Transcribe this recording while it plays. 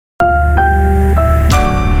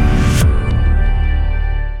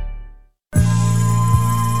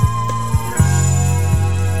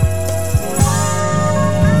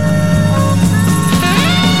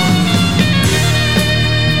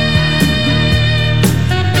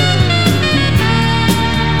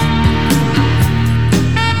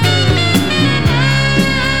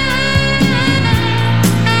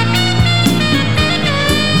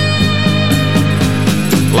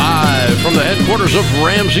headquarters of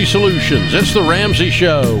Ramsey Solutions. It's the Ramsey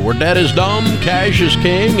Show, where debt is dumb, cash is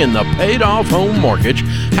king, and the paid-off home mortgage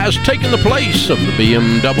has taken the place of the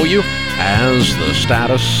BMW as the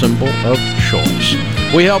status symbol of choice.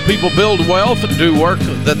 We help people build wealth, do work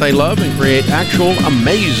that they love, and create actual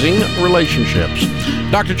amazing relationships.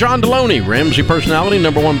 Dr. John Deloney, Ramsey personality,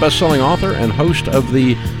 #1 best-selling author, and host of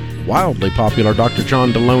the wildly popular Dr.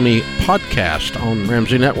 John Deloney podcast on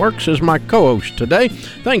Ramsey Networks, is my co-host today.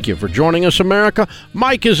 Thank you for joining us, America.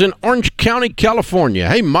 Mike is in Orange County, California.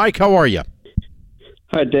 Hey, Mike, how are you?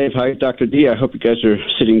 Hi, Dave. Hi, Dr. D. I hope you guys are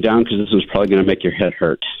sitting down because this is probably going to make your head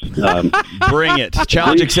hurt. Bring it.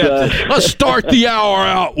 Challenge accepted. Let's start the hour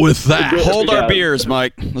out with that. Hold our beers,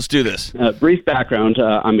 Mike. Let's do this. Brief background.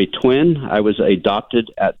 I'm a twin. I was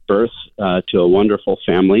adopted at birth to a wonderful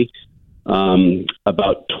family.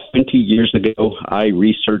 About 20 years ago, I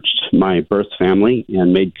researched my birth family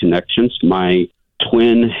and made connections. My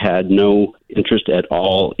twin had no interest at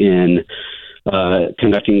all in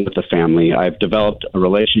connecting with the family. I've developed a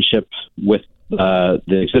relationship with the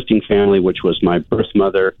existing family, which was my birth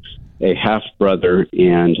mother, a half-brother,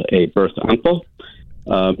 and a birth uncle.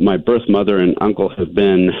 My birth mother and uncle have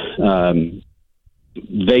been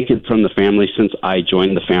vacant from the family since I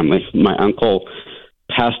joined the family. My uncle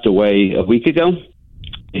passed away a week ago,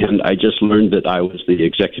 and I just learned that I was the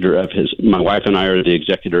executor of my wife and I are the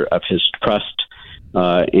executor of his trust,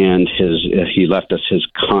 and he left us his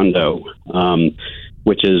condo,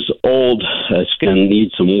 which is old. It's going to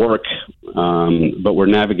need some work, but we're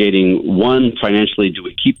navigating, one, financially, do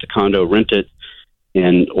we keep the condo, rent it,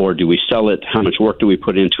 or do we sell it? How much work do we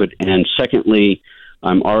put into it? And secondly,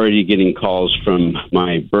 I'm already getting calls from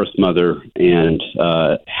my birth mother and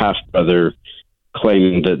half-brother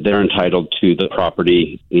claiming that they're entitled to the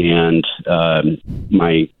property, and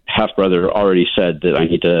my half-brother already said that I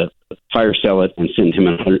need to fire sale it and send him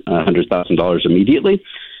 $100,000 immediately.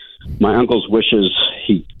 My uncle's wishes,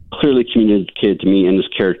 he clearly communicated to me in his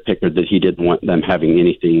caretaker that he didn't want them having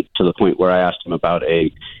anything, to the point where I asked him about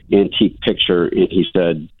a antique picture, and he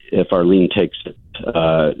said if Arlene takes it,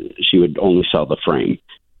 she would only sell the frame.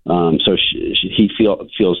 So he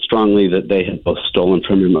feels strongly that they had both stolen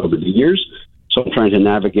from him over the years. So I'm trying to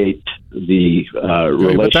navigate the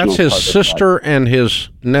relational. But that's his sister and his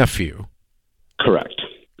nephew. Correct.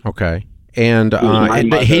 Okay. And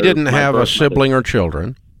he didn't have a sibling or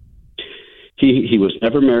children. He was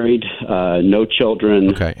never married, no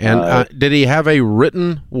children. Okay. And did he have a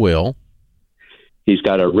written will? He's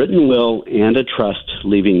got a written will and a trust,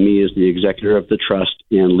 leaving me as the executor of the trust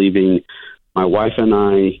and leaving my wife and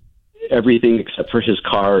I everything except for his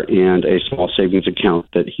car and a small savings account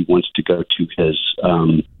that he wants to go to his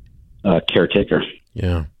caretaker.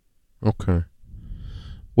 Yeah. Okay.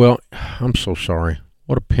 Well, I'm so sorry.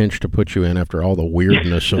 What a pinch to put you in after all the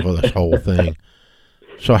weirdness of this whole thing.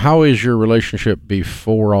 So how is your relationship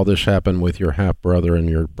before all this happened with your half-brother and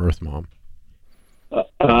your birth mom?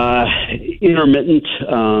 Intermittent.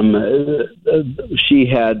 She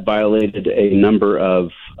had violated a number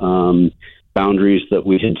of boundaries that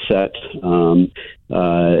we had set,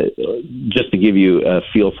 just to give you a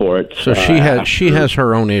feel for it. So she has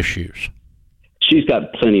her own issues. She's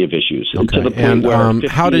got plenty of issues. Okay. To the point where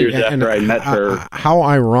 15 years after I met her. How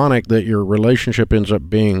ironic that your relationship ends up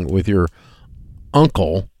being with your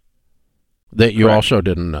uncle that you also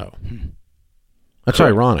didn't know. That's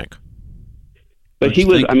Correct. Ironic. But he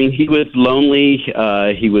was lonely.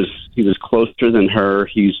 He was closer than her.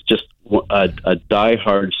 He's just a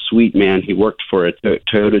diehard, sweet man. He worked for a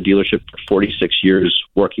Toyota dealership for 46 years,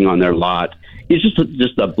 working on their lot. He's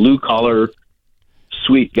just a blue collar,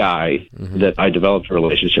 sweet guy that I developed a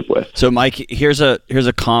relationship with. So, Mike, here's a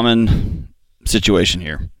common situation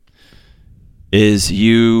here. Is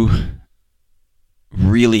you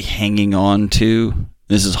really hanging on to?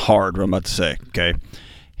 This is hard. What I'm about to say. Okay.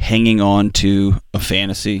 Hanging on to a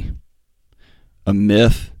fantasy, a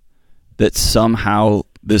myth that somehow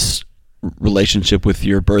this relationship with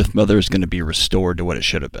your birth mother is going to be restored to what it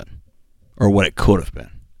should have been or what it could have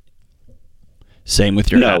been. Same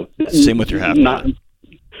with your half brother.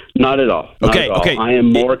 Not at all. Okay. I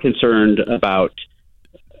am more concerned about.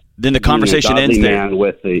 Then the conversation ends there.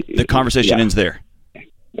 The conversation ends there.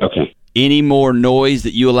 Okay. Any more noise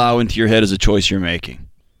that you allow into your head is a choice you're making.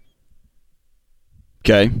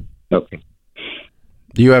 Okay.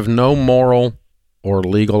 You have no moral or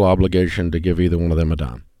legal obligation to give either one of them a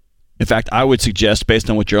dime. In fact, I would suggest, based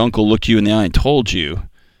on what your uncle looked you in the eye and told you,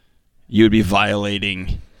 you would be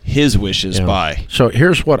violating his wishes by. So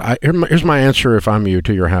here's my answer if I'm you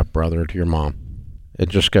to your half brother, to your mom. And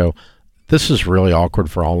just go, this is really awkward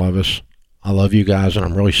for all of us. I love you guys, and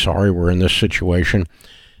I'm really sorry we're in this situation.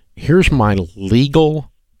 here's my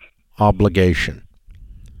legal obligation.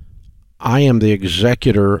 I am the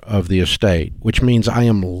executor of the estate, which means I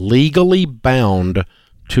am legally bound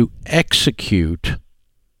to execute,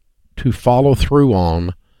 to follow through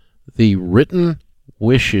on the written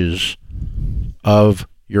wishes of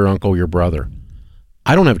your uncle, your brother.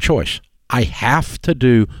 I don't have a choice. I have to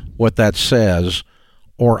do what that says,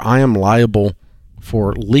 or I am liable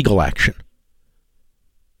for legal action.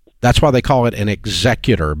 That's why they call it an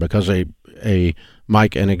executor, because an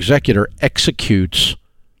executor executes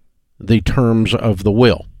the terms of the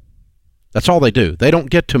will. That's all they do. They don't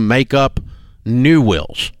get to make up new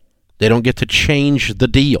wills. They don't get to change the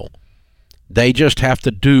deal. They just have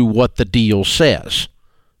to do what the deal says.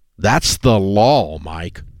 That's the law,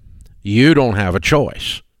 Mike. You don't have a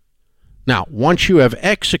choice. Now, once you have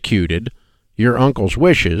executed your uncle's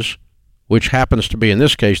wishes, which happens to be in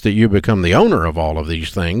this case that you become the owner of all of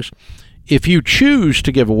these things, if you choose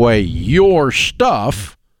to give away your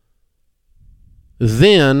stuff,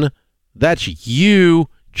 then that's you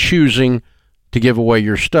choosing to give away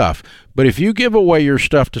your stuff. But if you give away your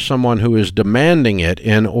stuff to someone who is demanding it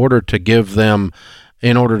in order to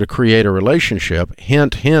create a relationship,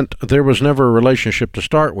 hint, hint, there was never a relationship to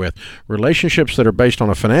start with. Relationships that are based on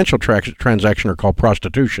a financial transaction are called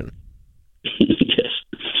prostitution. Yes.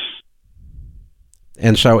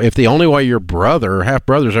 And so if the only way your brother or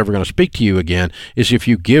half-brother is ever going to speak to you again is if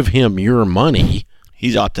you give him your money,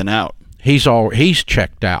 he's opting out. He's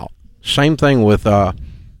checked out. Same thing with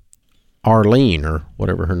Arlene or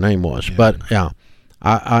whatever her name was. Yeah. But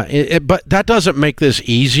yeah, but that doesn't make this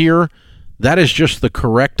easier. That is just the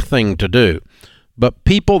correct thing to do. But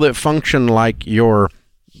people that function like your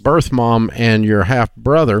birth mom and your half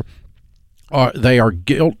brother they're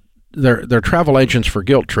travel agents for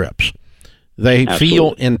guilt trips. They Absolutely.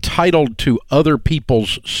 feel entitled to other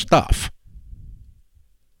people's stuff.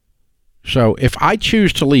 So if I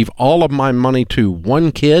choose to leave all of my money to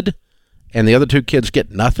one kid and the other two kids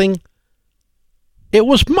get nothing, it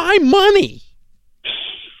was my money.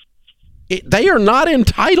 They are not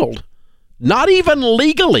entitled, not even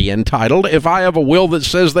legally entitled, if I have a will that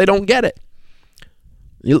says they don't get it.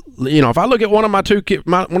 You know, if I look at one of my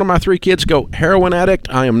three kids go, heroin addict,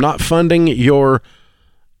 I am not funding your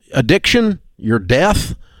addiction, your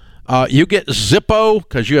death. You get Zippo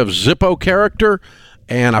because you have Zippo character,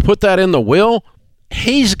 and I put that in the will.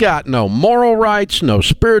 He's got no moral rights, no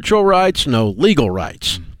spiritual rights, no legal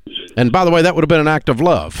rights. And by the way, that would have been an act of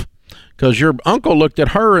love, because your uncle looked at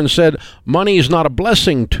her and said, money is not a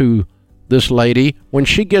blessing to this lady. When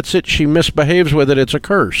she gets it, she misbehaves with it. It's a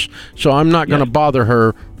curse. So I'm not going to bother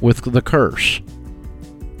her with the curse.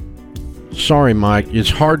 Sorry, Mike. It's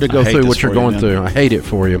hard to go through what you're going through. I hate it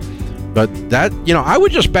for you. But that, I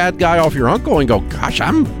would just bad guy off your uncle and go, gosh,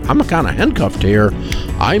 I'm kind of handcuffed here.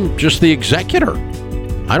 I'm just the executor.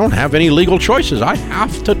 I don't have any legal choices. I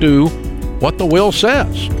have to do what the will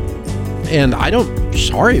says. And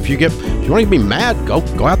sorry, if you want to be mad,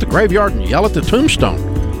 go out the graveyard and yell at the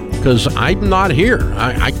tombstone, because I'm not here.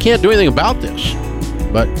 I can't do anything about this.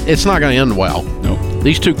 But it's not going to end well. No.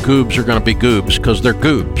 These two goobs are going to be goobs because they're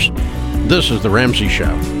goobs. This is The Ramsey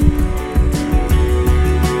Show.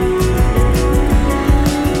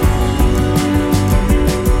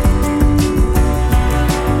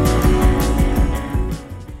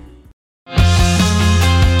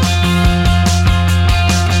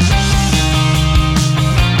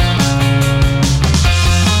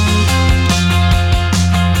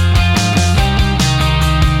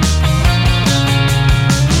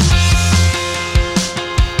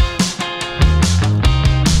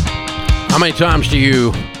 How many times do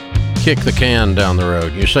you kick the can down the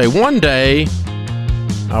road? You say, one day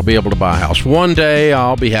I'll be able to buy a house. One day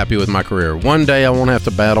I'll be happy with my career. One day I won't have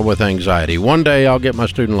to battle with anxiety. One day I'll get my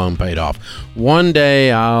student loan paid off. One day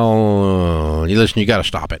you got to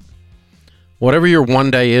stop it. Whatever your one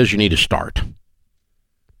day is, you need to start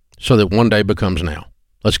so that one day becomes now.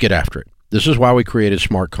 Let's get after it. This is why we created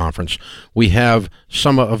Smart Conference. We have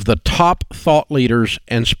some of the top thought leaders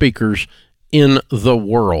and speakers in the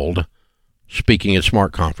world speaking at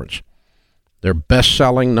Smart Conference. They're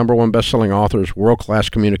number one best-selling authors, world-class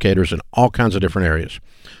communicators in all kinds of different areas.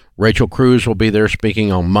 Rachel Cruz will be there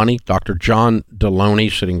speaking on money. Dr. John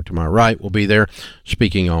Deloney, sitting to my right, will be there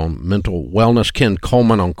speaking on mental wellness. Ken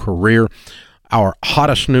Coleman on career. Our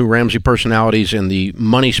hottest new Ramsey personalities in the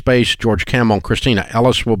money space, George Campbell and Christina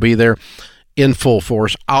Ellis, will be there in full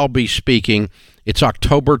force. I'll be speaking. It's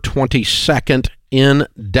October 22nd in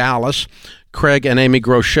Dallas. Craig and Amy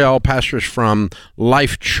Groeschel, pastors from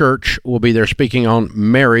Life Church, will be there speaking on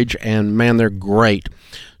marriage, and man, they're great.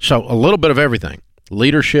 So a little bit of everything: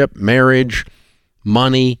 leadership, marriage,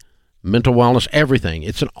 money, mental wellness, everything.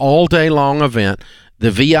 It's an all-day long event.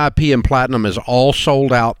 The VIP and Platinum is all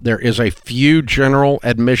sold out. There is a few general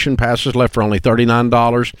admission passes left for only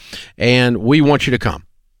 $39, and we want you to come.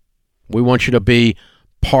 We want you to be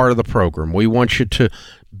part of the program. We want you to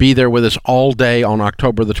be there with us all day on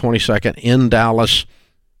October the 22nd in Dallas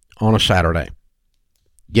on a Saturday.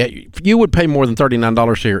 You would pay more than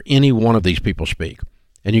 $39 to hear any one of these people speak.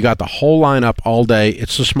 And you got the whole lineup all day.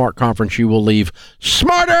 It's the Smart Conference. You will leave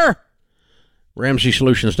smarter.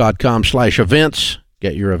 RamseySolutions.com/events.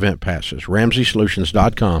 Get your event passes.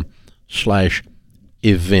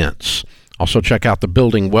 RamseySolutions.com/events. Also, check out the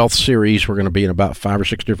Building Wealth series. We're going to be in about 5 or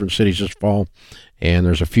 6 different cities this fall, and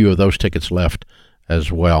there's a few of those tickets left as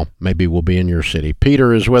well. Maybe we'll be in your city.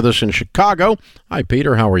 Peter is with us in Chicago. Hi,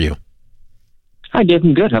 Peter. How are you? Hi, Dave.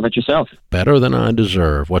 I'm good. How about yourself? Better than I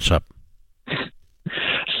deserve. What's up?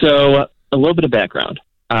 So, a little bit of background.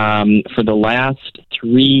 For the last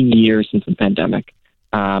 3 years since the pandemic,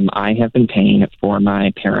 I have been paying for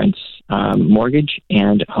my parents' mortgage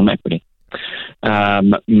and home equity.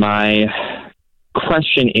 My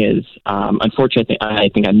question is, unfortunately, I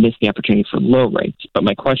think I missed the opportunity for low rates, but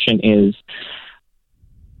my question is,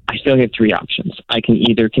 I still have 3 options. I can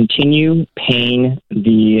either continue paying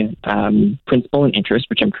the principal and interest,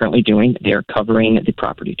 which I'm currently doing. They're covering the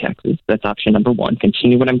property taxes. That's option number 1.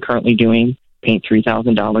 Continue what I'm currently doing, paying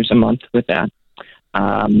 $3,000 a month with that.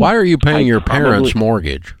 Why are you paying your parents'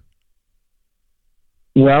 mortgage?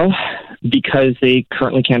 Well, because they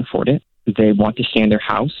currently can't afford it. They want to stay in their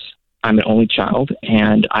house. I'm an only child,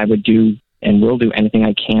 and I would do and will do anything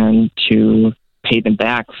I can to pay them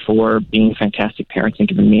back for being fantastic parents and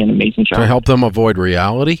giving me an amazing job. To help them avoid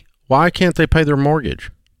reality? Why can't they pay their mortgage?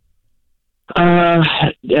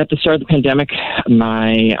 At the start of the pandemic,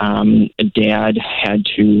 my dad had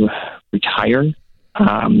to retire.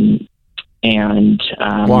 Why?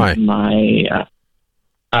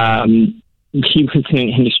 He was in an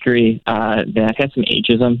industry that had some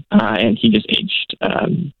ageism, and he just aged.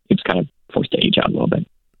 He was kind of forced to age out a little bit.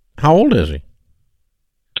 How old is he?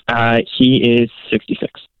 He is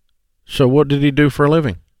 66. So what did he do for a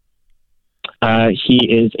living? He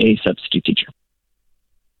is a substitute teacher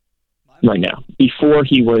right now. Before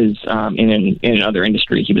he was in another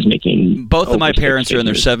industry, he was making. Both of my parents are in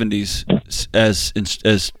their 70s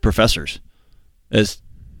as professors, as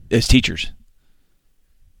teachers.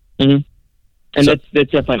 Mm-hmm. And that's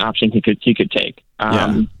definitely an option he could take.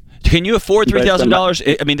 Yeah. Can you afford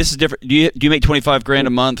 $3,000? I mean, this is different. Do you make $25,000 a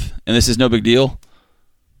month, and this is no big deal?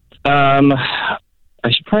 I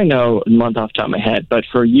should probably know a month off the top of my head, but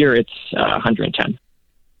for a year it's 110.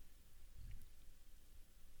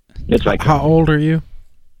 It's like how old are you?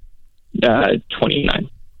 29.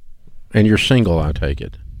 And you're single, I take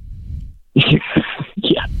it.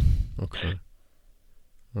 Yeah. Okay.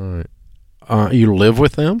 All right. You live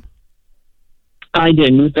with them? I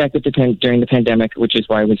did move back during the pandemic, which is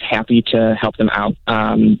why I was happy to help them out.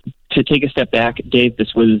 To take a step back, Dave,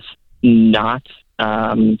 this was not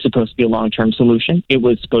supposed to be a long-term solution. It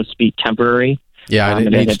was supposed to be temporary. Yeah, it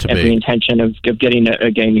needs to be. Every intention of getting a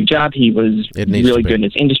new job. He was really good in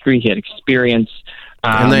his industry. He had experience.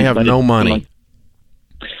 And they have no money.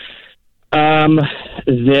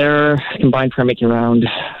 Their combined per making around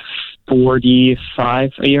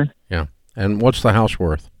 $45 a year. Yeah. And what's the house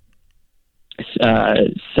worth?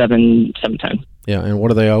 $710. Yeah, and what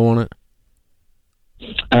do they owe on it?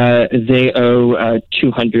 They owe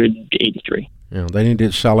 $283. Yeah, they need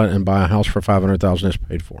to sell it and buy a house for $500,000 it's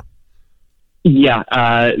paid for. Yeah,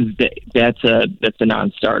 that's a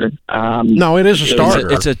non-starter. No, it is a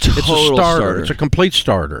starter. It's a total starter. It's a complete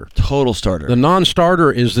starter. Total starter. The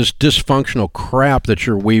non-starter is this dysfunctional crap that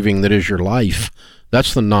you're weaving that is your life.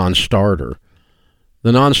 That's the non-starter.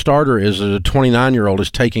 The non-starter is that a 29-year-old is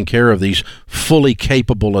taking care of these fully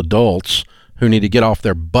capable adults who need to get off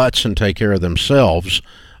their butts and take care of themselves.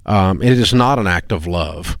 It is not an act of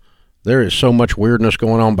love. There is so much weirdness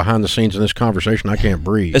going on behind the scenes in this conversation, I can't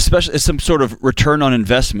breathe. Especially some sort of return on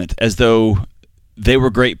investment, as though they were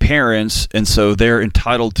great parents, and so they're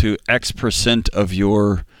entitled to X% of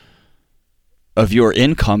your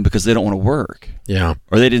income because they don't want to work. Yeah.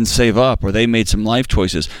 Or they didn't save up, or they made some life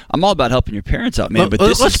choices. I'm all about helping your parents out, man. But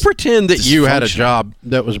let's pretend that you had a job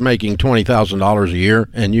that was making $20,000 a year,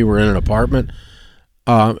 and you were in an apartment,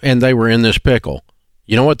 and they were in this pickle.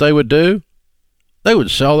 You know what they would do? They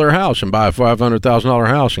would sell their house and buy a $500,000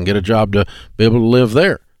 house and get a job to be able to live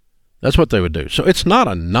there. That's what they would do. So it's not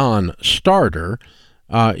a non-starter.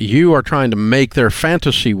 You are trying to make their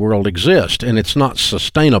fantasy world exist, and it's not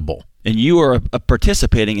sustainable. And you are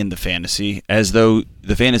participating in the fantasy as though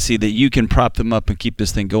the fantasy that you can prop them up and keep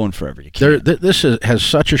this thing going forever. You can't. This has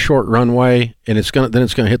such a short runway, and it's going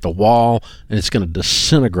to hit the wall, and it's going to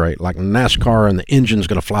disintegrate like NASCAR, and the engine's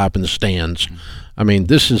going to fly up in the stands. I mean,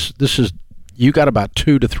 this is you got about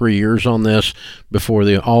 2 to 3 years on this before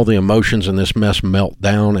all the emotions in this mess melt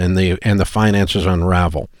down and the finances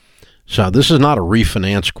unravel. So this is not a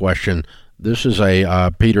refinance question. This is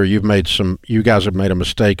Peter, you guys have made a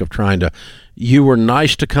mistake of you were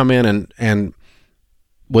nice to come in and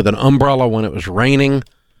with an umbrella when it was raining,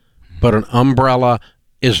 but an umbrella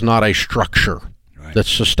is not a structure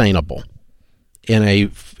that's sustainable in a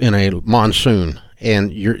monsoon.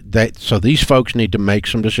 And so these folks need to make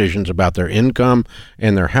some decisions about their income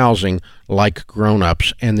and their housing like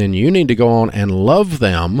grown-ups, and then you need to go on and love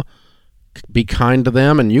them, be kind to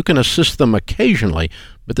them, and you can assist them occasionally.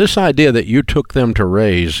 But this idea that you took them to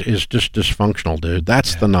raise is just dysfunctional, dude.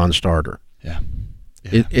 That's the non-starter. Yeah.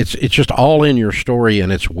 It's just all in your story,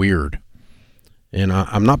 and it's weird. And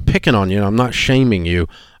I'm not picking on you. I'm not shaming you.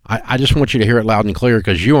 I just want you to hear it loud and clear,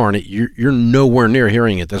 because you're nowhere near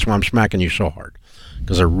hearing it. That's why I'm smacking you so hard,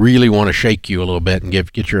 because I really want to shake you a little bit and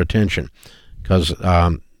get your attention, because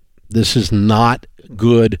this is not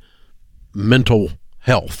good mental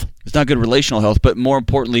health. It's not good relational health, but more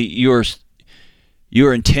importantly, you're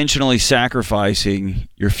intentionally sacrificing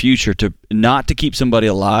your future to not to keep somebody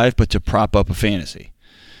alive, but to prop up a fantasy.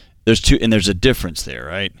 There's a difference there,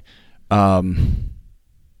 right?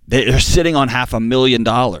 They're sitting on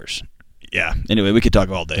 $500,000. Yeah. Anyway, we could talk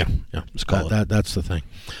all day. Yeah. Let's call it. That's the thing.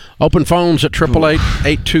 Open phones at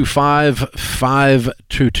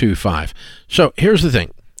 888-825-5225. So here's the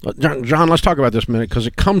thing. John, let's talk about this a minute, because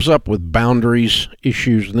it comes up with boundaries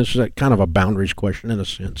issues, and this is kind of a boundaries question in a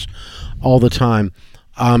sense all the time.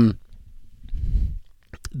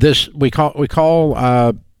 This we call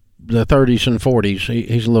the 30s and 40s.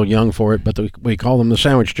 He's a little young for it, but we call them the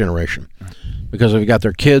sandwich generation, because they've got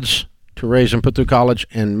their kids to raise and put through college,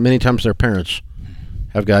 and many times their parents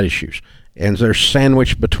have got issues, and they're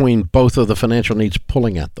sandwiched between both of the financial needs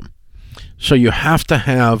pulling at them. So you have to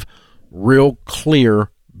have real clear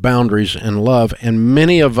boundaries and love, and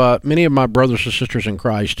many of my brothers and sisters in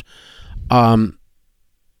Christ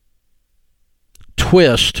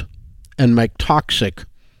twist and make toxic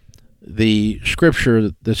the scripture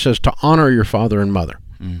that says to honor your father and mother.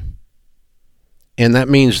 And that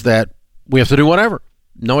means that we have to do whatever.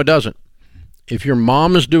 No, it doesn't. If your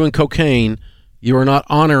mom is doing cocaine, you are not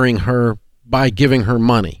honoring her by giving her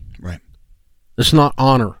money. Right. It's not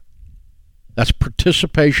honor. That's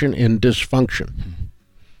participation in dysfunction.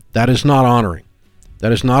 That is not honoring.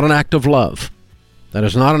 That is not an act of love. That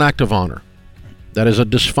is not an act of honor. That is a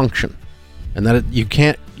dysfunction. And that you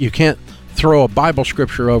can't throw a Bible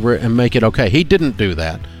scripture over it and make it okay. He didn't do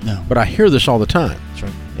that. No. But I hear this all the time. That's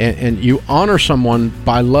right. And you honor someone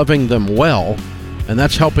by loving them well, and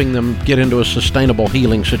that's helping them get into a sustainable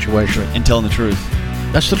healing situation. And telling the truth.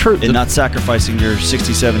 That's the truth. And not sacrificing your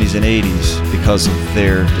 60s, 70s, and 80s because of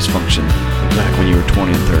their dysfunction back when you were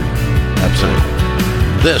 20 and 30. Absolutely.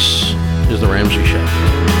 This is The Ramsey Show.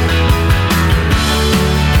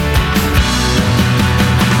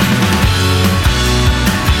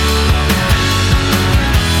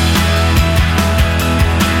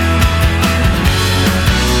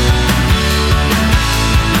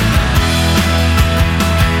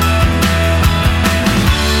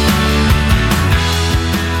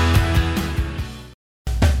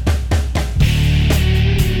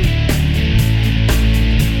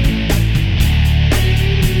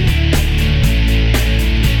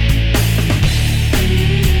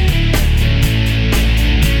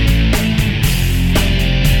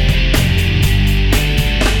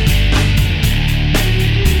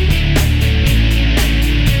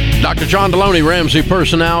 Dr. John Deloney, Ramsey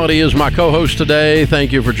Personality, is my co-host today.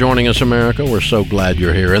 Thank you for joining us, America. We're so glad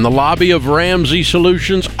you're here. In the lobby of Ramsey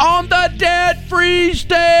Solutions on the debt-free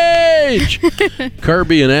stage.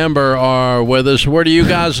 Kirby and Amber are with us. Where do you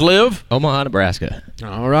guys live? Omaha, Nebraska.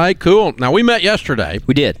 All right, cool. Now, we met yesterday.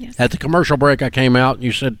 We did. Yes. At the commercial break, I came out, and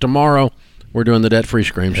you said tomorrow we're doing the debt-free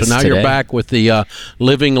scream. So It's now today. you're back with the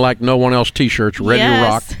Living Like No One Else T-shirts, ready to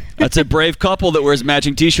rock. That's a brave couple that wears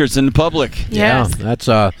matching T-shirts in public. Yes. Yeah,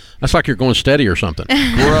 that's like you're going steady or something.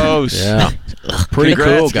 Gross. Yeah. Pretty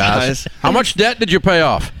Congrats, cool, guys. How much debt did you pay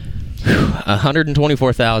off?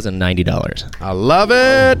 $124,090. I love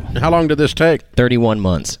it. How long did this take? 31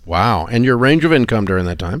 months. Wow. And your range of income during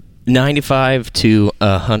that time? 95 to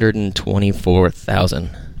 124,000.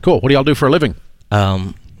 Cool. What do y'all do for a living?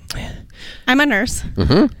 I'm a nurse.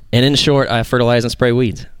 And in short, I fertilize and spray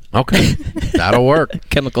weeds. Okay, that'll work.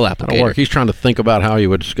 Chemical That'll applicator. work. He's trying to think about how he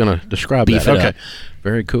was going to describe Beef that. it Okay, up.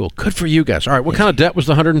 very cool. Good for you guys. All right, what kind of debt was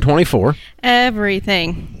the 124?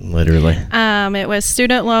 Everything. Literally. It was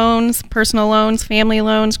student loans, personal loans, family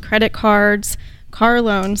loans, credit cards, car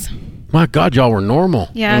loans. My God, y'all were normal.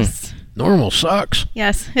 Yes. Normal sucks.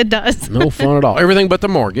 Yes, it does. No fun at all. Everything but the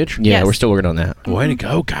mortgage. Yeah, Yes. we're still working on that. Way to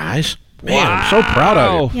go, guys. Man, I'm so proud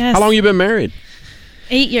of you. Yes. How long you been married?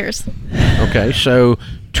 8 years. Okay, so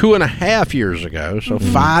 2.5 years ago, so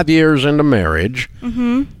 5 years into marriage,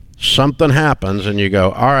 something happens and you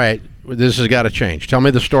go, all right, this has got to change. Tell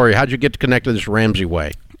me the story. How'd you get connected to this Ramsey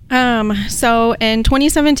way? So in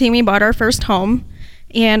 2017, we bought our first home,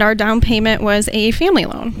 and our down payment was a family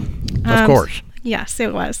loan. Of course. Yes,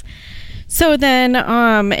 it was. So then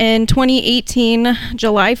in 2018,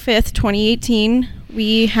 July 5th, 2018,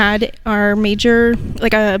 we had our major,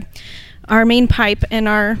 our main pipe in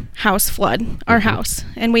our house flood, our house.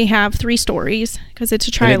 And we have 3 stories because it's a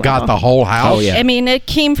And tri-level. it got the whole house? Oh, yeah. I mean, it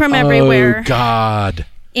came from everywhere. Oh, God.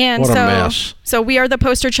 And What a so, mess. So we are the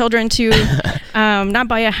poster children to not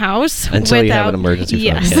buy a house Until you have an emergency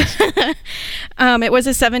fund. Yes. It was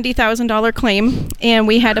a $70,000 claim, and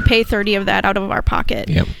we had to pay 30 of that out of our pocket.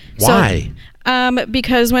 Yep. Why?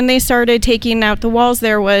 Because when they started taking out the walls,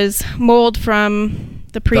 there was mold from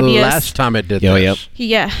the The previous. last time it did Oh, this. yep.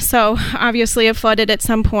 Yeah, so obviously it flooded at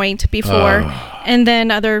some point before, and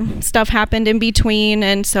then other stuff happened in between,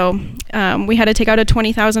 and so we had to take out a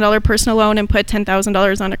 $20,000 personal loan and put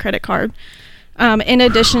 $10,000 on a credit card, in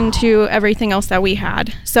addition to everything else that we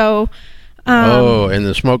had. So, And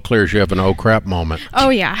the smoke clears, you have an oh crap moment. oh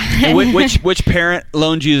yeah, Which parent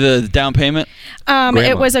loaned you the down payment?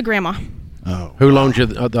 it was a grandma. Oh, Who loaned you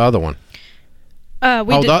the other one? We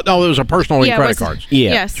did, It was a personal yeah, it credit was- cards.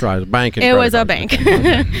 Yeah. Yes, That's right, it was a bank and it credit was a cards. bank.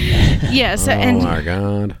 Yes, Oh, and my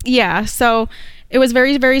God. yeah, so it was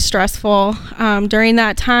very, very stressful. During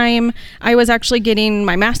that time, I was actually getting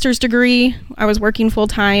my master's degree. I was working full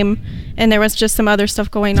time, and there was just some other stuff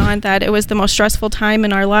going on that it was the most stressful time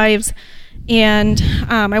in our lives. And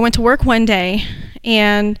I went to work one day,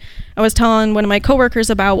 and I was telling one of my coworkers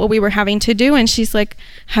about what we were having to do, and she's like,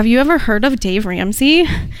 "Have you ever heard of Dave Ramsey?"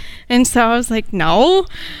 And so I was like, "No."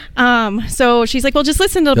 So she's like, "Well, just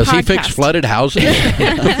listen to the Does podcast." he fix flooded houses?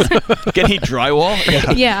 can he drywall?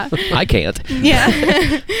 Yeah. I can't.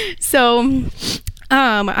 Yeah. So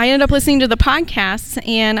I ended up listening to the podcasts,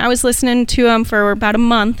 and I was listening to them for about a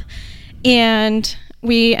month, and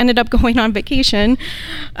we ended up going on vacation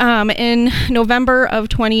in November of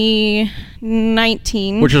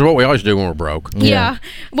 2019. Which is what we always do when we're broke. Yeah.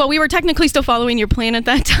 Well, we were technically still following your plan at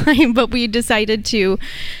that time, but we decided to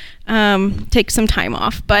take some time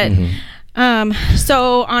off. But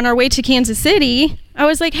so on our way to Kansas City, I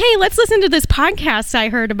was like, "Hey, let's listen to this podcast I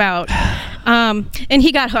heard about." And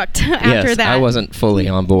he got hooked after Yes, that. I wasn't fully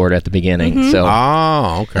on board at the beginning, so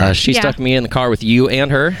Oh, okay. she Yeah. stuck me in the car with you and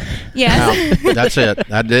her. Yes. Now, that's it.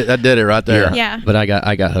 That did it right there. Yeah. But I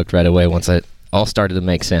got hooked right away once it all started to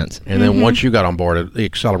make sense. And then once you got on board, the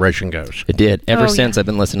acceleration goes. It did. Ever Oh, since yeah. I've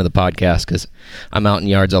been listening to the podcast because I'm out in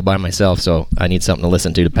yards all by myself, so I need something to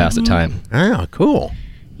listen to pass the time. Ah, cool.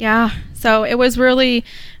 Yeah. So it was really,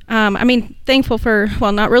 thankful for,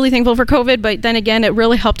 well, not really thankful for COVID, but then again, it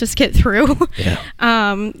really helped us get through.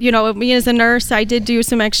 Yeah. Me as a nurse, I did do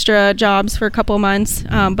some extra jobs for a couple of months,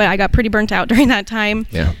 but I got pretty burnt out during that time.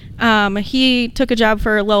 Yeah. He took a job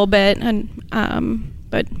for a little bit, and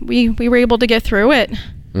but we were able to get through it.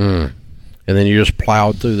 And then you just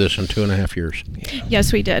plowed through this in 2.5 years.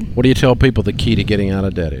 Yes, we did. What do you tell people the key to getting out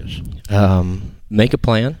of debt is? Make a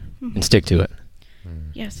plan and stick to it.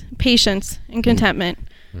 Yes, patience and contentment.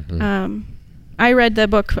 I read the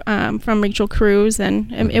book from Rachel Cruz,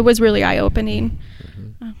 and it was really eye-opening.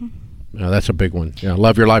 No, that's a big one. Yeah,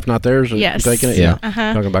 Love Your Life, Not Theirs. Yes. Taking it. Yeah.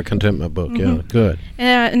 Uh-huh. Talking about contentment book. Yeah, good.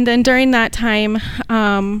 And then during that time,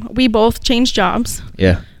 we both changed jobs.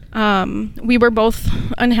 Yeah. We were both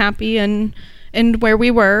unhappy and where we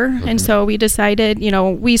were, and so we decided,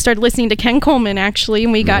 we started listening to Ken Coleman actually,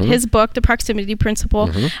 and we got his book, The Proximity Principle.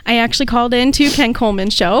 I actually called into Ken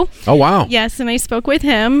Coleman's show. Oh, wow. Yes, and I spoke with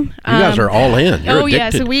him. You guys are all in. You're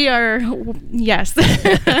yes, addicted. we are. Yes.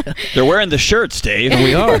 They're wearing the shirts, Dave.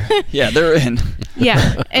 We are. Yeah, they're in.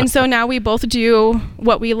 Yeah, and so now we both do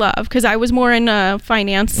what we love, because I was more in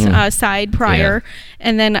finance side prior,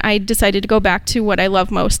 and then I decided to go back to what I love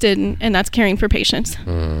most, and that's caring for patients.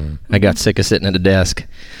 I got sick of sitting at a desk.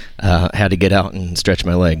 Had to get out and stretch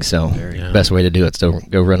my legs. So best way to do it is to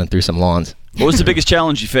go running through some lawns. What was the biggest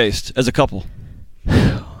challenge you faced as a couple?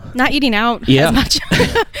 Not eating out Yeah. as much.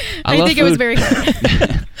 I I love think it was food. very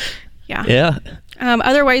hard. Yeah. Yeah.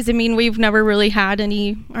 Otherwise, I mean, we've never really had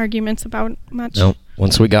any arguments about much. No.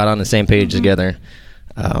 Once we got on the same page together,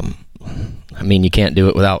 I mean, you can't do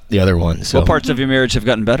it without the other one. So. What parts of your marriage have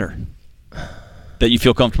gotten better that you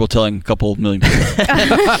feel comfortable telling a couple million people?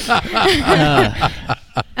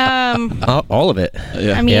 All of it.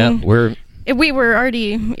 Yeah. I mean, we were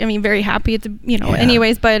already, I mean, very happy at the,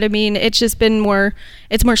 anyways, but I mean, it's just been more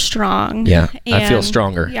strong. Yeah. I feel And,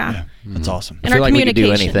 stronger. Yeah. That's awesome. And I feel our like we could do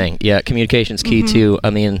communication. anything. Yeah, communication's key too. I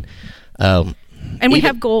mean, And we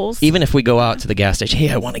have goals. Even if we go out to the gas station, hey,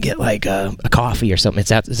 I want to get like a coffee or something. Is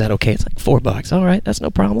that okay? It's like $4. All right, that's no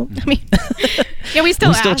problem. I mean, yeah, we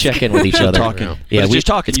still still ask. check in with each other. Talking. Yeah, But it's just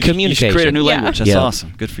talking. It's You communication. should create a new Yeah. language. That's Yeah.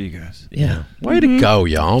 awesome. Good for you guys. Yeah. Way to go,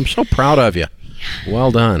 y'all. I'm so proud of you. Well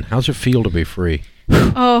done. How's it feel to be free?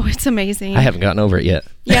 Oh, it's amazing. I haven't gotten over it yet.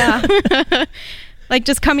 Yeah. Like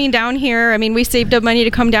just coming down here, I mean, we saved up money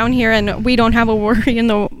to come down here, and we don't have a worry in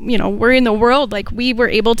the world. Like, we were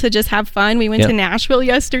able to just have fun. We went Yep. to Nashville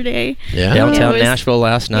yesterday. Yeah. Downtown It was- Nashville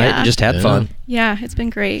last night and just had Yeah. fun. Yeah, it's been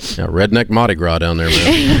great. Yeah, redneck Mardi Gras down there,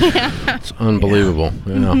 man. It's unbelievable.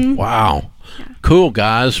 Yeah. Wow. Cool,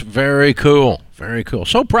 guys. Very cool. Very cool.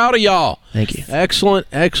 So proud of y'all. Thank you.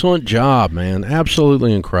 Excellent job, man.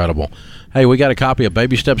 Absolutely incredible. Hey, we got a copy of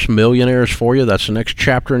Baby Steps Millionaires for you. That's the next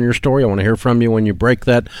chapter in your story. I want to hear from you when you break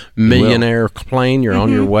that millionaire plane. You're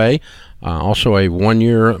on your way. Also, a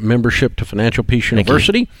 1-year membership to Financial Peace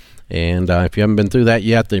University. And if you haven't been through that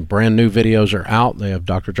yet, the brand new videos are out. They have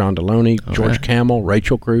Dr. John Deloney, George Camel,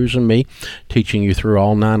 Rachel Cruz, and me teaching you through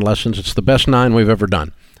all 9 lessons. It's the best 9 we've ever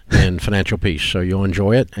done in financial peace, so you'll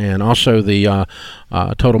enjoy it. And also the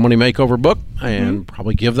Total Money Makeover book, and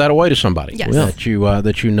probably give that away to somebody Yes. that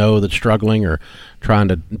you know that's struggling or trying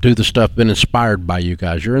to do the stuff, been inspired by you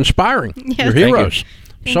guys. You're inspiring. Yes. You're Thank heroes.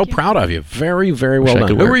 you. So Thank you. proud of you. Very, very well I done.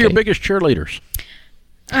 could Who wear were a your cape. biggest cheerleaders?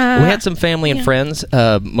 We had some family and friends.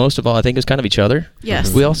 Most of all, I think it was kind of each other.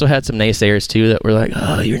 Yes. We also had some naysayers too that were like,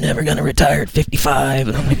 "Oh, you're never going to retire at 55."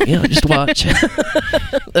 And I'm like, just watch.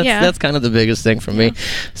 That's kind of the biggest thing for me.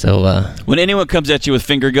 So When anyone comes at you with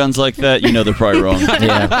finger guns like that, you know they're probably wrong.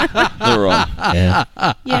 yeah, They're wrong. yeah.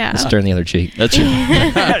 Yeah. Let's turn the other cheek. That's it.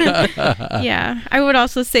 Yeah. I would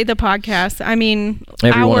also say the podcast. I mean,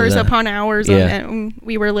 Every one of hours them. upon hours Yeah. on it. And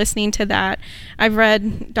we were listening to that. I've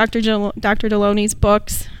read Dr. Deloney's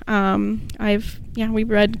books. We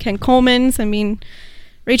read Ken Coleman's. I mean,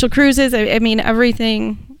 Rachel Cruz's. I mean,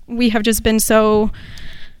 everything. We have just been so,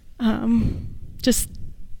 You're just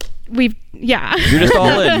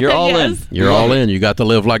all in. You're all in. Yes. You're all in. You got to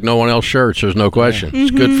live like no one else shirts. There's no question.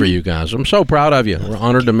 It's good for you guys. I'm so proud of you. We're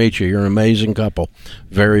honored to meet you. You're an amazing couple.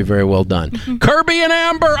 Very, very well done. Kirby and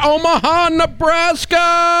Amber, Omaha,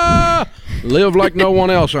 Nebraska. Live like no one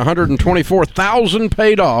else. $124,000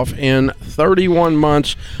 paid off in 31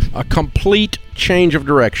 months. A complete change of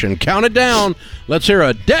direction. Count it down. Let's hear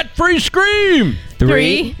a debt-free scream.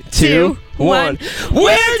 3, 2, 1.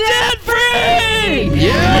 We're debt free.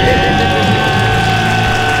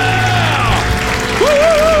 Woo!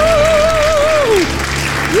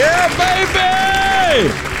 Yeah,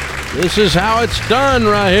 baby! This is how it's done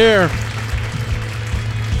right here.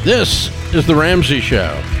 This is The Ramsey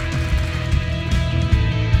Show.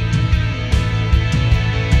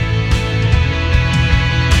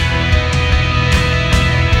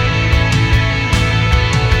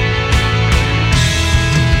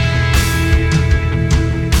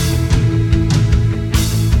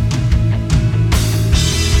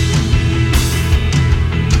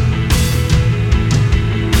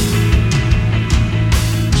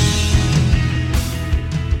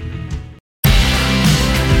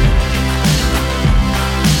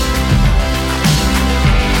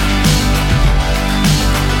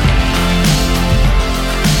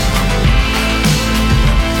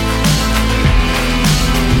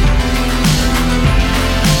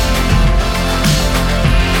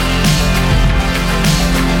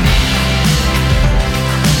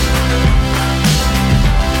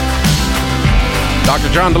 Dr.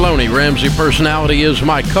 John Deloney, Ramsey Personality, is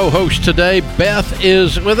my co-host today. Beth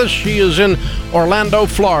is with us. She is in Orlando,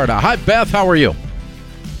 Florida. Hi, Beth. How are you?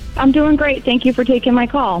 I'm doing great. Thank you for taking my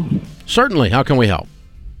call. Certainly. How can we help?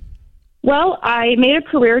 Well, I made a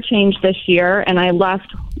career change this year, and I left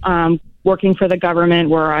working for the government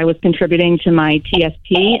where I was contributing to my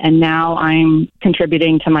TSP, and now I'm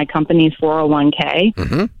contributing to my company's 401k.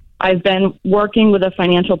 Mm-hmm. I've been working with a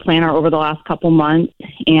financial planner over the last couple months,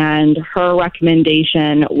 and her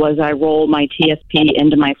recommendation was I roll my TSP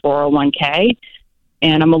into my 401k.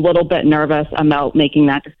 And I'm a little bit nervous about making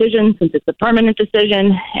that decision since it's a permanent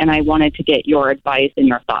decision, and I wanted to get your advice and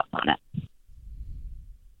your thoughts on it.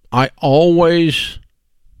 I always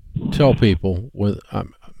tell people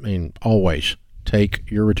always take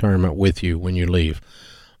your retirement with you when you leave.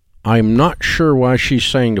 I'm not sure why she's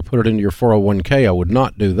saying to put it into your 401k. I would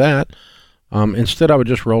not do that. Instead, I would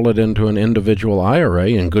just roll it into an individual IRA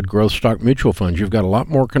and good growth stock mutual funds. You've got a lot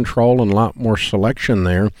more control and a lot more selection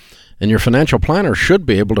there, and your financial planner should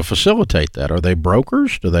be able to facilitate that. Are they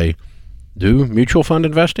brokers? Do they do mutual fund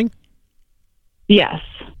investing? Yes.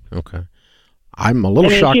 Okay. I'm a little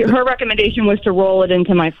shocked. Her recommendation was to roll it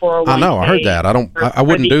into my 401k. I know. I heard that. I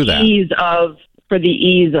wouldn't do that. For the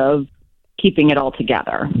ease of keeping it all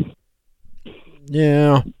together.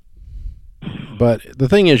 Yeah. But the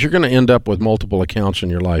thing is, you're going to end up with multiple accounts in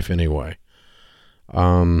your life anyway.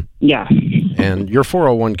 Yeah. And your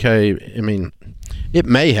 401k, it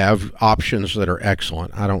may have options that are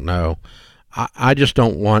excellent. I don't know. I just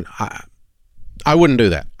don't want... I wouldn't do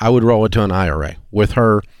that. I would roll it to an IRA with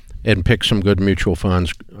her and pick some good mutual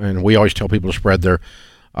funds. And we always tell people to spread their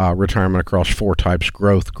retirement across 4 types: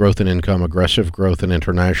 growth and income, aggressive growth, and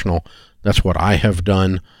international. That's what I have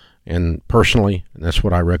done, and personally, and that's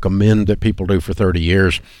what I recommend that people do for 30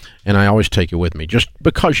 years. And I always take it with me. Just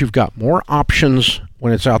because you've got more options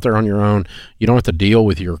when it's out there on your own, you don't have to deal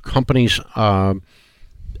with your company's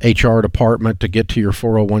HR department to get to your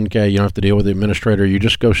 401k. You don't have to deal with the administrator. You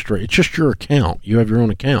just go straight. It's just your account. You have your own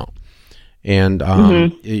account. And,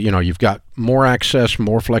 you've got more access,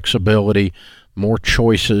 more flexibility, more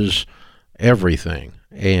choices, everything.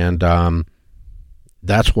 And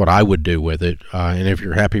that's what I would do with it. And if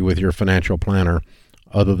you're happy with your financial planner,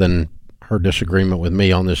 other than her disagreement with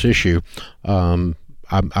me on this issue, I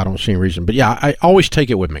don't see any reason. But yeah, I always take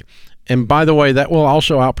it with me. And by the way, that will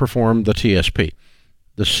also outperform the TSP.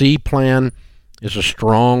 The C plan is a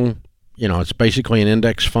strong, it's basically an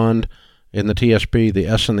index fund in the TSP. The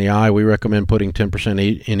S and the I, we recommend putting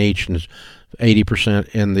 10% in each and 80%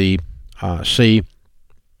 in the C.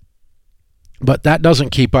 But that doesn't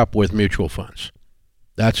keep up with mutual funds.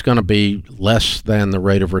 That's going to be less than the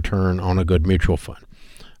rate of return on a good mutual fund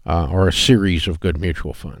or a series of good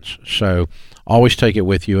mutual funds. So always take it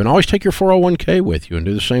with you, and always take your 401k with you and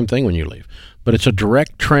do the same thing when you leave. But it's a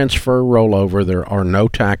direct transfer rollover. There are no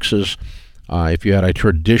taxes. If you had a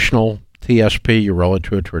traditional TSP, you roll it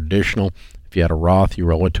to a traditional. If you had a Roth, you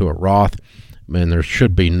roll it to a Roth. And there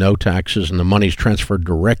should be no taxes, and the money's transferred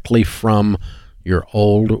directly from your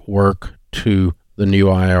old work to the new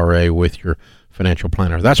IRA with your financial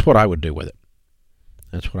planner. That's what I would do with it.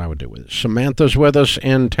 Samantha's with us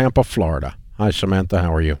in Tampa, Florida. Hi, Samantha.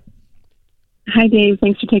 How are you? Hi, Dave.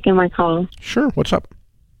 Thanks for taking my call. Sure. What's up?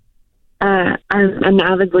 I'm an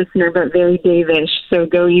avid listener, but very Dave-ish, so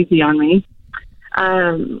go easy on me.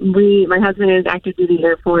 My husband is active duty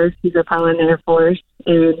Air Force. He's a pilot in the Air Force,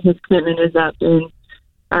 and his commitment is up in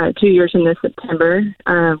 2 years in this September.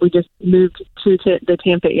 We just moved to the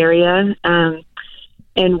Tampa area,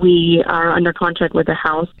 and we are under contract with a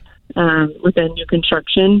house with a new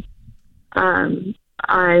construction.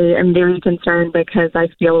 I am very concerned because I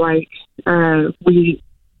feel like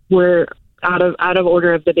we're out of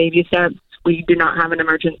order of the baby steps. We do not have an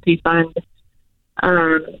emergency fund.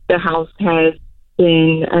 The house has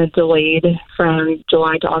been delayed from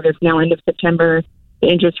July to August, now end of September. The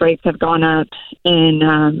interest rates have gone up,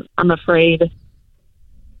 and I'm afraid,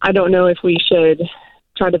 I don't know if we should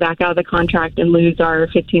try to back out of the contract and lose our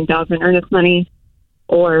 $15,000 earnest money,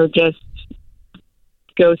 or just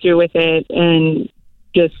go through with it and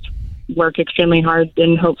just work extremely hard,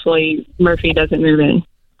 and hopefully Murphy doesn't move in.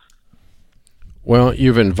 Well,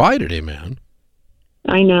 you've invited him in.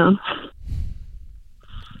 I know.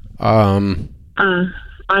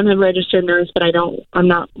 I'm a registered nurse, but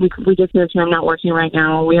we just moved here. I'm not working right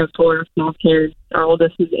now. We have 4 small kids. Our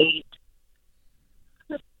oldest is 8.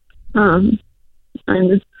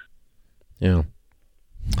 Yeah.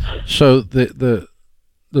 So the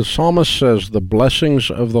psalmist says, the blessings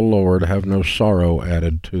of the Lord have no sorrow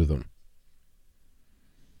added to them.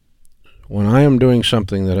 When I am doing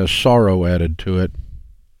something that has sorrow added to it,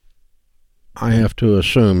 I have to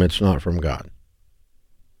assume it's not from God.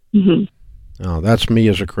 Mm-hmm. Now, that's me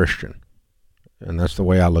as a Christian, and that's the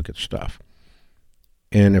way I look at stuff.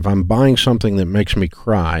 And if I'm buying something that makes me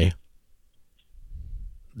cry,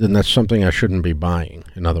 then that's something I shouldn't be buying,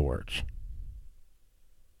 in other words.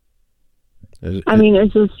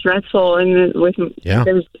 It's just stressful, and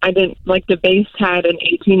the base had an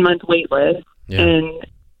 18-month wait list, and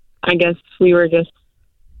I guess we were just,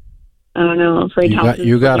 I don't know, afraid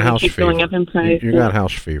you got house fever. Going up in price. You got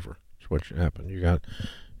house fever. That's what happened. You got this.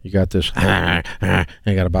 You got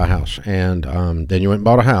to buy a house, and then you went and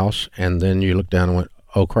bought a house, and then you looked down and went,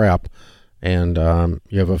 oh crap, and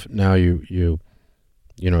you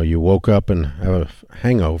you woke up and have a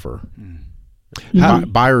hangover.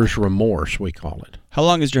 Buyer's remorse, we call it. How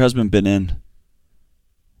long has your husband been in?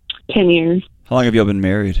 10 years. How long have you all been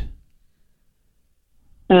married?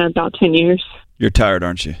 About 10 years. You're tired,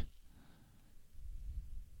 aren't you?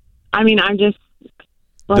 I mean, I'm just,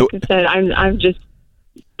 I said, I'm just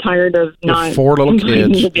tired of not 4 little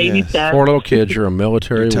kids. the baby step. 4 little kids. You're a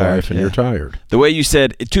military wife, and you're tired. The way you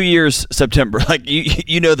said 2 years September, like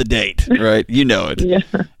you know the date, right? You know it. Yeah.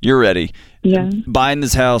 You're ready. Yeah. Buying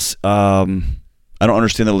this house, I don't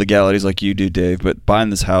understand the legalities like you do, Dave, but buying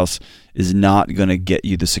this house is not going to get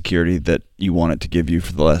you the security that you want it to give you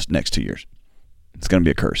for the next 2 years. It's going to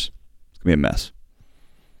be a curse. It's going to be a mess.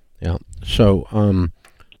 Yeah. So,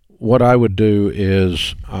 what I would do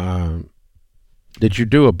is, did you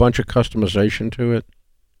do a bunch of customization to it?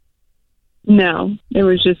 No, it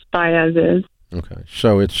was just buy as is. Okay.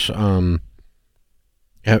 So it's, have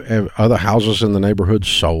other houses in the neighborhood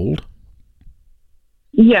sold?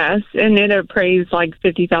 Yes, and it appraised like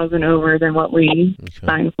 $50,000 over than what we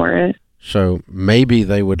signed for it. So maybe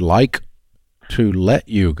they would like to let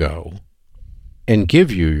you go and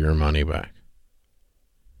give you your money back.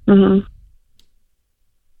 Mm-hmm.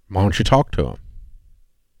 Why don't you talk to them?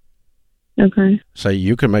 Okay. Say,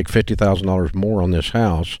 you can make $50,000 more on this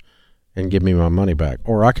house and give me my money back,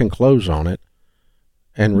 or I can close on it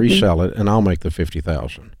and resell it, and I'll make the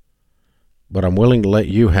 $50,000. But I'm willing to let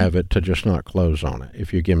you have it to just not close on it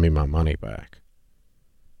if you give me my money back.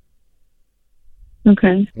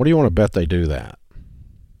 Okay. What do you want to bet they do that?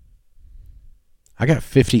 I got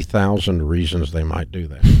 50,000 reasons they might do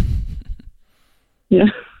that. Yeah.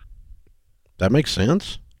 That makes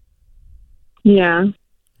sense? Yeah.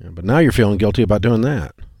 Yeah. But now you're feeling guilty about doing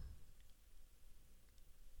that.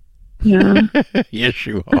 Yeah. Yes,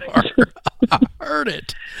 you are. I heard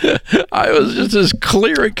it. I was just as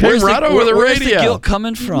clear. It came right over the radio. Where's the guilt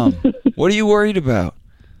coming from? What are you worried about?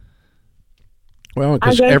 Well,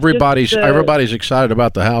 because everybody's excited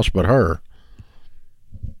about the house but her.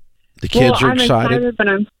 The kids are excited. I'm excited, but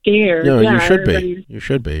I'm scared. You should be. You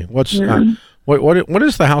should be. What is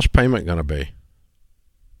the house payment going to be?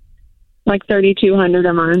 Like $3,200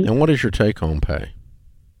 a month. And what is your take-home pay?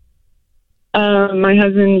 My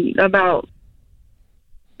husband about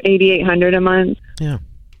 $8,800 a month. Yeah,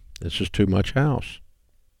 this is too much house.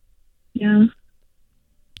 Yeah,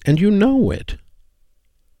 and you know it.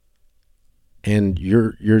 And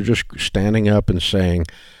you're just standing up and saying,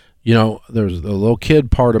 there's the little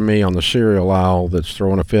kid part of me on the cereal aisle that's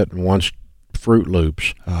throwing a fit and wants Fruit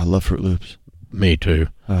Loops. Oh, I love Fruit Loops. Me too.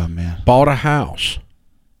 Oh man. Bought a house.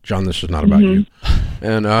 John, this is not about you.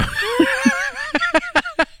 And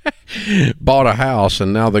bought a house,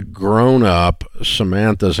 and now the grown-up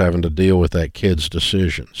Samantha's having to deal with that kid's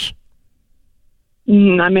decisions.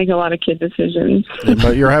 I make a lot of kid decisions.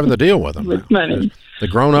 But you're having to deal with them with now. Money. The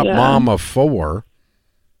grown-up mom of 4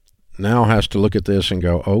 now has to look at this and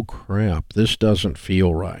go, oh, crap, this doesn't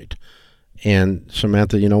feel right. And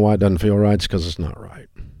Samantha, you know why it doesn't feel right? It's because it's not right.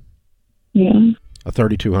 Yeah. A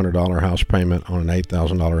 $3,200 house payment on an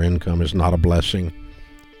 $8,000 income is not a blessing.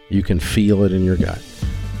 You can feel it in your gut.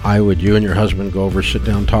 You and your husband go over, sit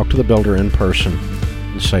down, talk to the builder in person,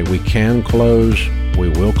 and say, we can close, we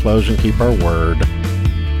will close and keep our word,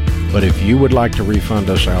 but if you would like to refund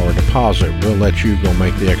us our deposit, we'll let you go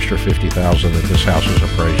make the extra $50,000 that this house is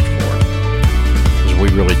appraised for. Because we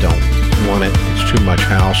really don't want it. It's too much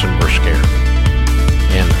house, and we're scared.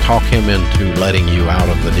 And talk him into letting you out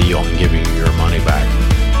of the deal and giving you your money back.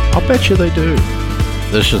 I'll bet you they do.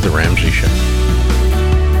 This is The Ramsey Show.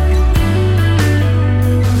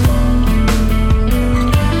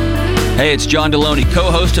 Hey, it's John Deloney,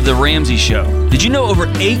 co-host of The Ramsey Show. Did you know over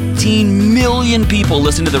 18 million people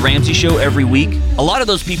listen to The Ramsey Show every week? A lot of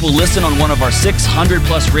those people listen on one of our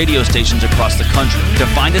 600-plus radio stations across the country. To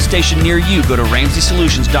find a station near you, go to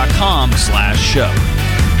RamseySolutions.com/show.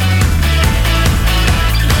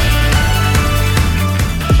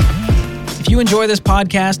 If you enjoy this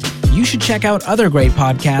podcast, you should check out other great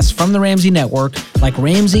podcasts from the Ramsey Network, like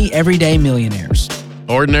Ramsey Everyday Millionaires.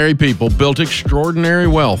 Ordinary people built extraordinary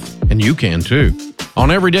wealth, and you can too.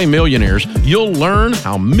 On Everyday Millionaires, you'll learn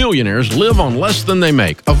how millionaires live on less than they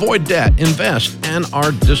make, avoid debt, invest, and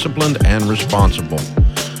are disciplined and responsible.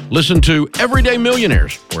 Listen to Everyday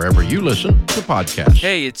Millionaires wherever you listen to podcasts.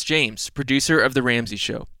 Hey, it's James, producer of The Ramsey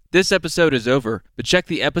Show. This episode is over, but check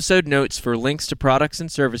the episode notes for links to products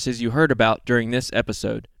and services you heard about during this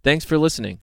episode. Thanks for listening.